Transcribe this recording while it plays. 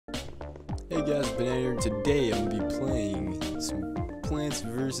Hey guys, Banana here. Today I'm gonna be playing some Plants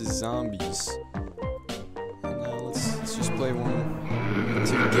vs. Zombies. And let's just play 2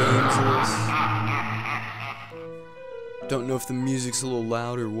 games of this. Don't know if the music's a little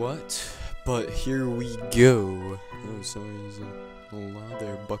loud or what, but here we go. Oh, sorry, it's a little loud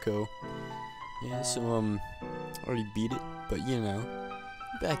there, bucko. Yeah, so already beat it, but you know,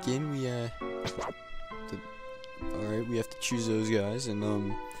 back in alright, we have to choose those guys, and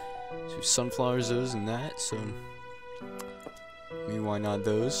so sunflowers, those and that, so I mean, why not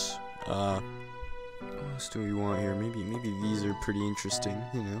those? What else do we want here? Maybe these are pretty interesting,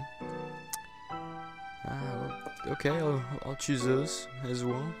 you know. Okay, I'll choose those as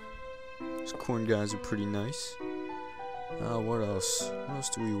well. Those corn guys are pretty nice. What else? What else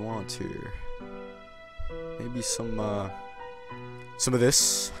do we want here? Maybe some of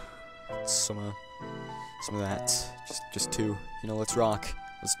this, some of that. Just 2. You know, let's rock.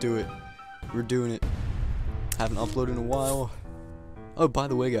 Let's do it. We're doing it. Haven't uploaded in a while. Oh, by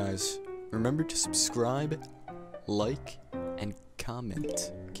the way, guys, remember to subscribe, like, and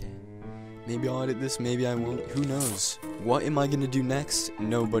comment. Okay. Maybe I'll edit this. Maybe I won't. Who knows? What am I gonna do next?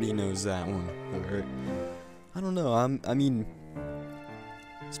 Nobody knows that one. Alright. I don't know. I mean,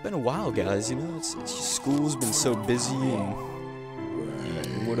 it's been a while, guys. You know, it's just, school's been so busy and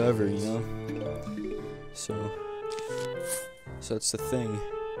whatever. You know. So that's the thing.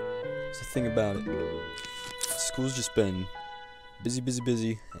 It's the thing about it. School's just been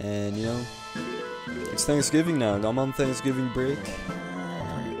busy, and you know, it's Thanksgiving now. I'm on Thanksgiving break.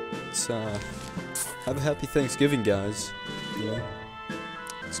 It's have a happy Thanksgiving, guys. You know,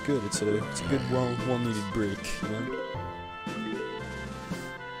 it's good. It's a good, well-needed break. You know.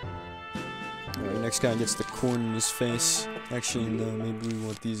 Alright, next guy gets the corn in his face. Actually, no, maybe we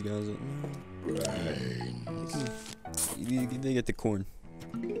want these guys. They get the corn.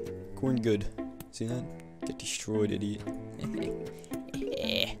 Corn good. See that? Get destroyed, idiot.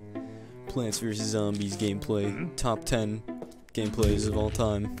 Plants vs. Zombies gameplay. Top 10 gameplays of all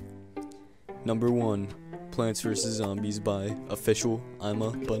time. Number 1. Plants vs. Zombies by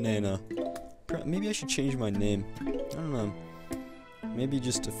Officialimabanana. Maybe I should change my name. I don't know. Maybe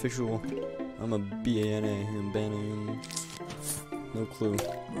just official. I'm a B-A-N-A. No clue.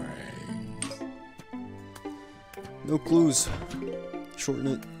 No clues. Shorten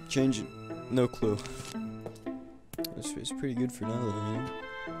it. Change it. No clue. It's pretty good for now, though, you know.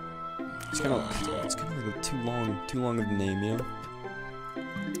 It's kind of like too long of a name, you know.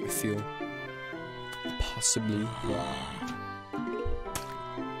 I feel possibly.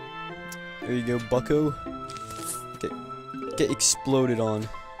 There you go, Bucko. Get exploded on.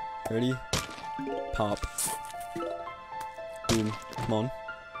 Ready? Pop. Boom. Come on.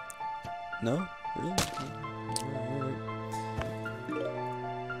 No? Really? Alright.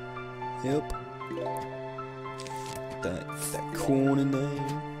 Yep. That corn in there.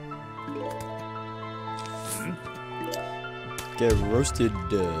 Get roasted.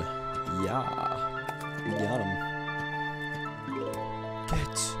 Yeah. We got him.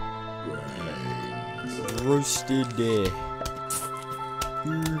 Get roasted.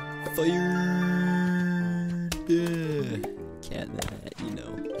 Fired. Cat in the hat, you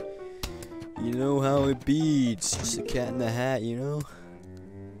know. You know how it be. It's just a cat in the hat, you know.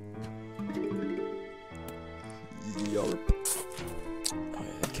 Yarp. Oh,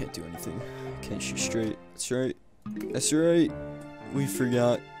 I can't do anything. I can't shoot straight. That's right. That's right. We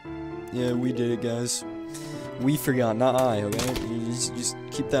forgot. Yeah, we did it, guys. We forgot, not I, okay? You just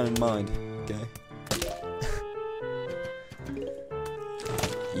keep that in mind, okay?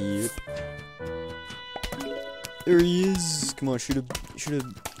 Yep. There he is. Come on, shoot a. You're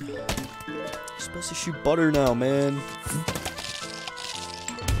supposed to shoot butter now, man.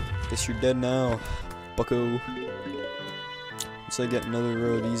 Guess you're dead now, bucko. Once I get another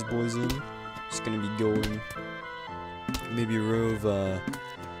row of these boys in, it's gonna be going. Maybe a row of the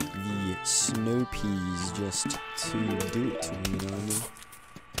snow peas just to do it to them, you know what I mean?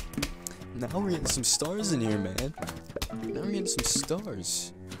 Now we're getting some stars in here, man. Now we're getting some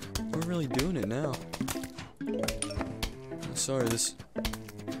stars. We're really doing it now. I'm sorry, these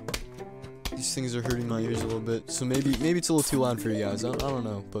things are hurting my ears a little bit. So maybe it's a little too loud for you guys. I don't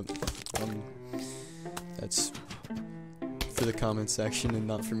know, but that's for the comment section and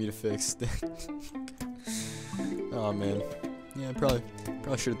not for me to fix. Oh man, yeah, I probably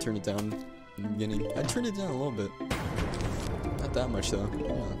should have turned it down in the beginning. I turned it down a little bit, not that much though.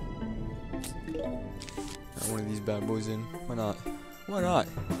 Yeah. Got one of these bad boys in. Why not? Why not?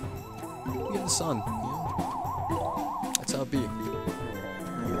 We get the sun. Yeah. That's how it be.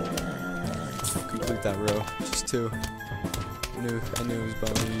 Complete that row. Just 2. I knew it was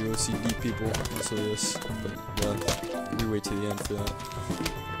about me OCD people. Also this, but we wait till the end for that.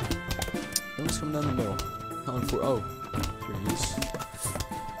 One's coming down the middle. Oh, here he is.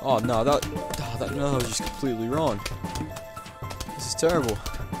 Oh no, that was just completely wrong. This is terrible.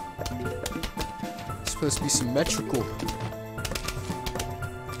 It's supposed to be symmetrical.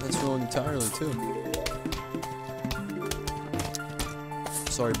 That's wrong entirely too.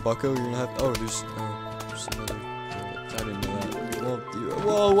 Sorry, Bucko, you're gonna have. Oh, there's another. I didn't know that.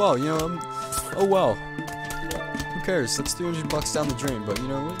 Well, whoa, you know, oh well. Who cares? That's $300 down the drain, but you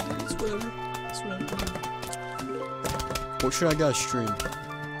know what? It's whatever. It's whatever. What should I guys stream?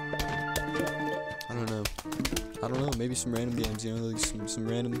 I don't know. Maybe some random games. You know, like some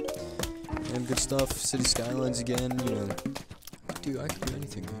random good stuff. City Skylines again. You know, dude, I could do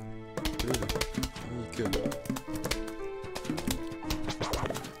anything. Really, I really could.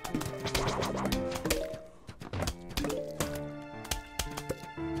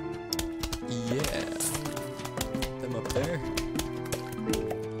 There.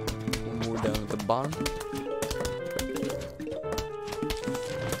 One more down at the bottom.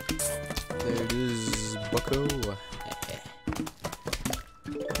 There it is, Bucko. You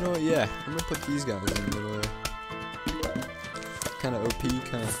know what, yeah, I'm gonna put these guys in the middle there. Kinda OP,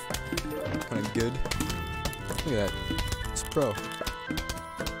 kinda good. Look at that. It's pro.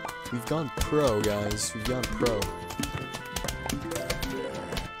 We've gone pro, guys. We've gone pro.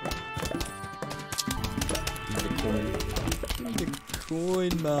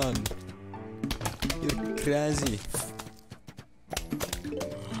 Coin, man. You're crazy.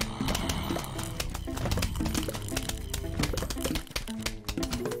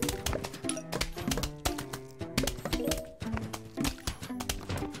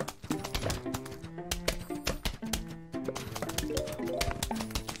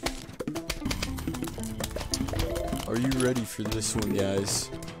 Are you ready for this one, guys?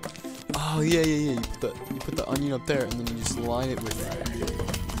 Oh yeah. You put the onion up there, and then you just line it with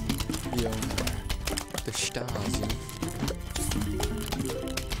the stars. You know?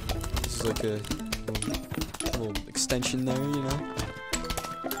 This is like a little extension there, you know.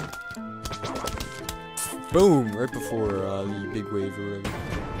 Boom! Right before the big wave or whatever.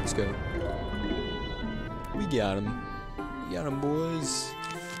 Let's go. We got him. We got him, boys.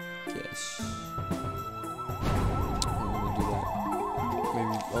 Yes.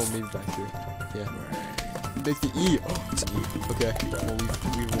 Maybe back here. Yeah. Make the E. Oh, it's an E. Okay. Well,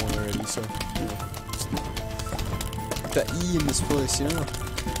 we've won already, so. Yeah. Put that E in this place, you know?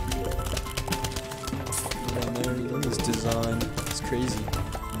 Down there, look at this design. It's crazy.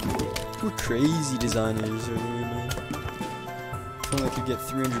 We're crazy designers over here, man. If only I could get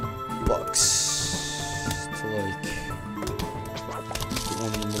 $300 to, like. Put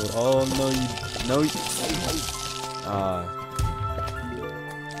one in the middle. Oh, no,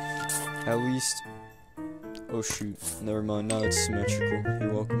 at least. Oh shoot. Never mind. Now it's symmetrical.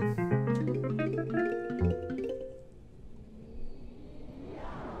 You're welcome.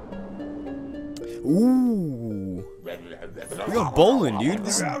 Ooh. We got bowling, dude.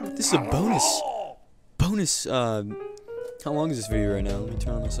 This is a bonus. How long is this video right now? Let me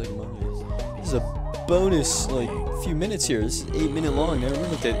turn on my second monitor. This is a bonus, like, few minutes here. This is 8-minute long. Never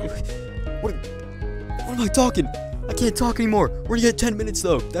looked at it. What am I talking? I can't talk anymore. We're gonna get 10 minutes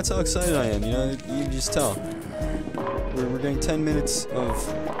though. That's how excited I am, you know? You can just tell. We're getting 10 minutes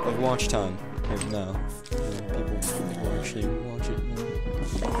of watch time right now. People will actually watch it. You know?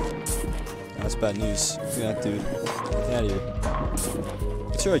 That's bad news. Look at that dude. Get out of here.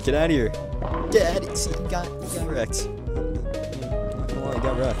 That's right, get out of here. Get out of here. See, you got wrecked. I'm not gonna lie, I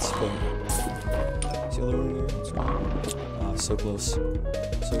got wrecked, but. See the other one here? Ah, so close.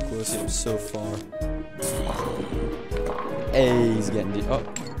 So close, yet so far. Hey, he's getting deep. Oh, I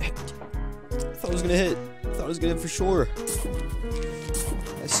thought it was gonna hit. I thought it was gonna hit for sure.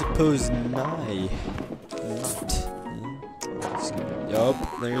 I suppose not. Yup,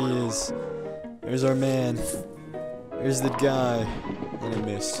 there he is. There's our man. There's the guy. And I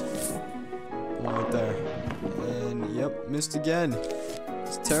missed. Right there. And yep, missed again.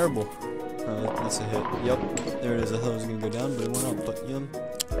 It's terrible. That's a hit. Yep, there it is. I thought it was gonna go down, but it went up. But you know,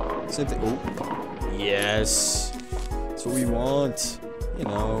 same thing. Oh, yes. That's what we want. You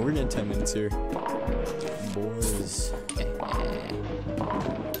know, we're getting 10 minutes here. Boys.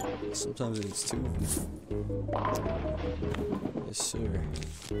 Sometimes it's 2. Yes, sir.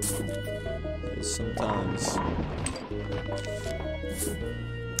 Sometimes.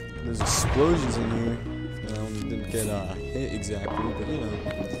 There's explosions in here. Didn't get hit exactly, but you know.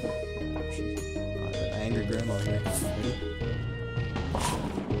 Angry grandma here.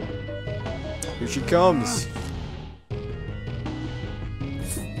 Here she comes.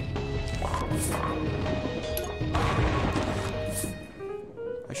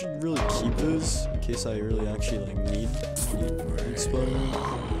 should really keep those in case I really actually like need exploding.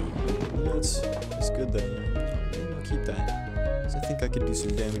 Yeah, it's good though. Yeah. I'll keep that. So I think I could do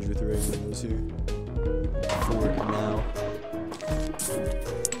some damage with the regular ones here. For now.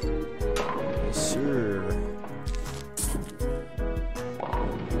 Yes, sir.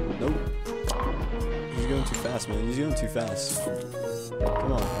 Nope. He's going too fast, man. He's going too fast.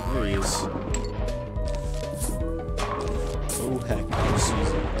 Come on, there he is. Oh heck, I just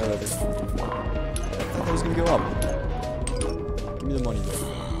used it. I thought that was gonna go up. Give me the money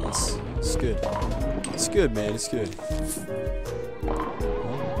though. It's good. It's good, man. It's good.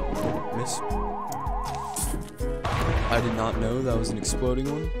 Oh, miss. I did not know that was an exploding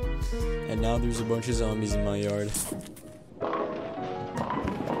one, and now there's a bunch of zombies in my yard.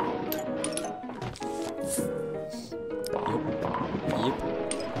 Yep.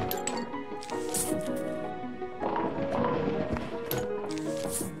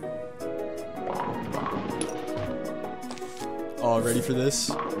 Oh, ready for this?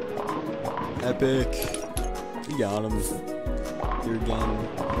 Epic. We got him. Here again.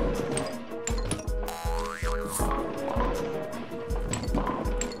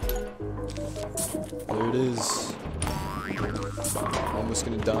 There it is. Almost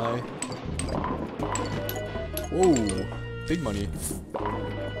gonna die. Whoa. Big money.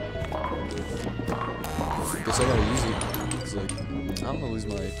 Guess I gotta use it. It's like, I don't wanna lose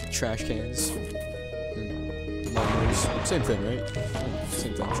my trash cans. Lawnmowers. Same thing, right?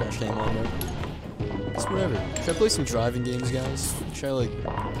 Same thing, trash can, lawnmower. It's whatever. Should I play some driving games, guys? Should I like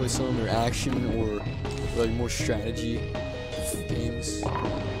play some or action or like more strategy games?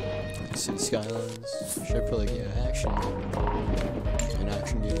 City Skylines. Should I play like action? An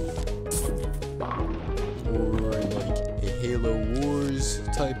action game. Or like a Halo Wars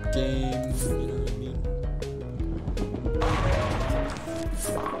type game, you know what I mean?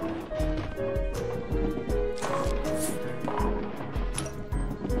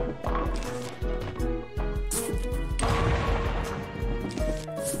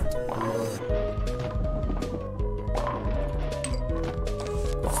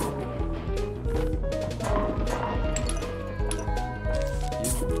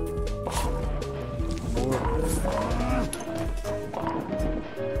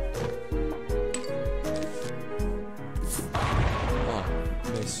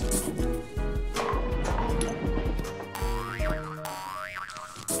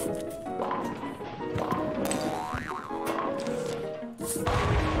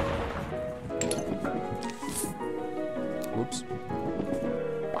 Whoops.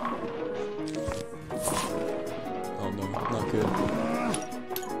 Oh no, not good.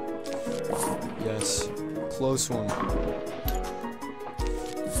 Yes. Close one.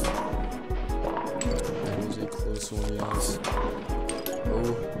 That was a close one, yes.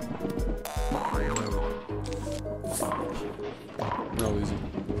 Oh. We're not losing.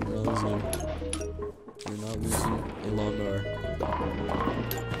 We're not losing. We're not losing a lawnmower.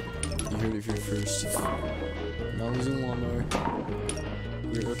 You heard it here first. We're not losing a lawnmower.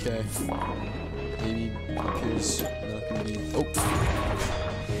 We're okay. Maybe up here's not gonna be. Oh!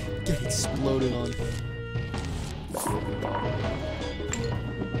 Get exploded on.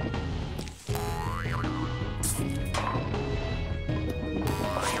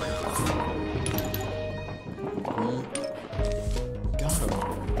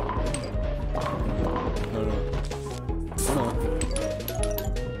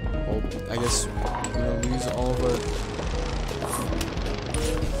 I guess we're gonna lose all of our.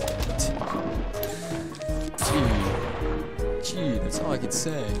 Gee, that's all I could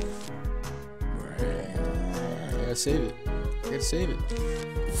say. I gotta save it. I gotta save it.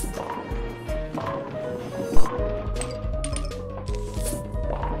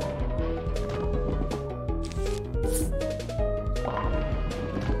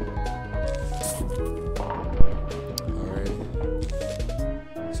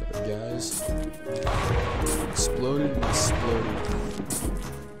 Exploded and exploded.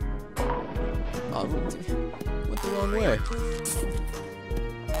 Oh, went the wrong way.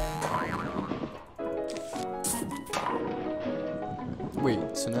 Wait,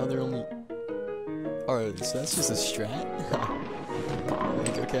 so now they're only. Alright, so that's just a strat?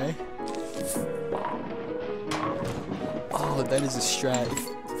 Like, okay. Oh, that is a strat.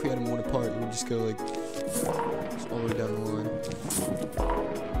 If we had them one apart, it would just go like. Just all the way down the line.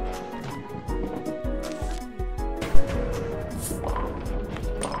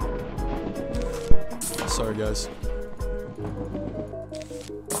 Sorry, guys.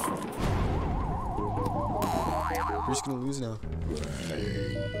 We're just gonna lose now.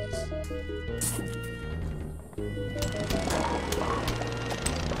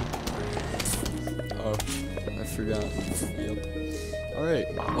 Oh, I forgot. Yep. Alright.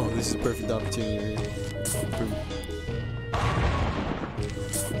 Oh, this is a perfect opportunity right here. Boom.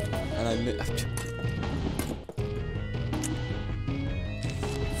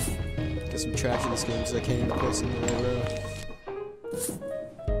 And get some traction in this game because I can't even place it in the right row.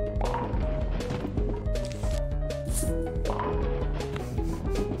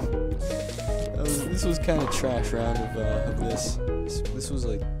 This was kind of trash round of this. This was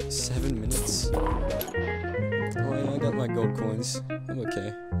like 7 minutes. Oh yeah, I got my gold coins. I'm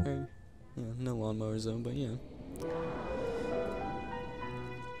okay. Right. Yeah, no lawnmowers though, but yeah.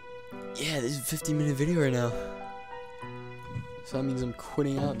 Yeah, this is a 50-minute video right now. So that means I'm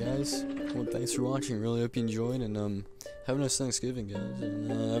quitting out, guys. Well, thanks for watching. Really hope you enjoyed, and have a nice Thanksgiving, guys,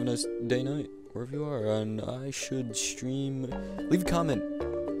 and have a nice day, night, wherever you are. And I should stream. Leave a comment,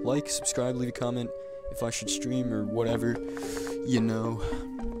 like, subscribe, leave a comment if I should stream or whatever, you know,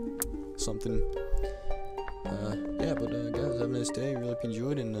 something. Yeah, but guys, have a nice day. Really hope you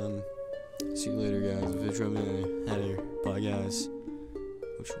enjoyed, and see you later, guys. Officialimabanana. Bye, guys.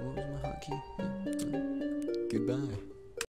 What was my hotkey? Yeah. Goodbye.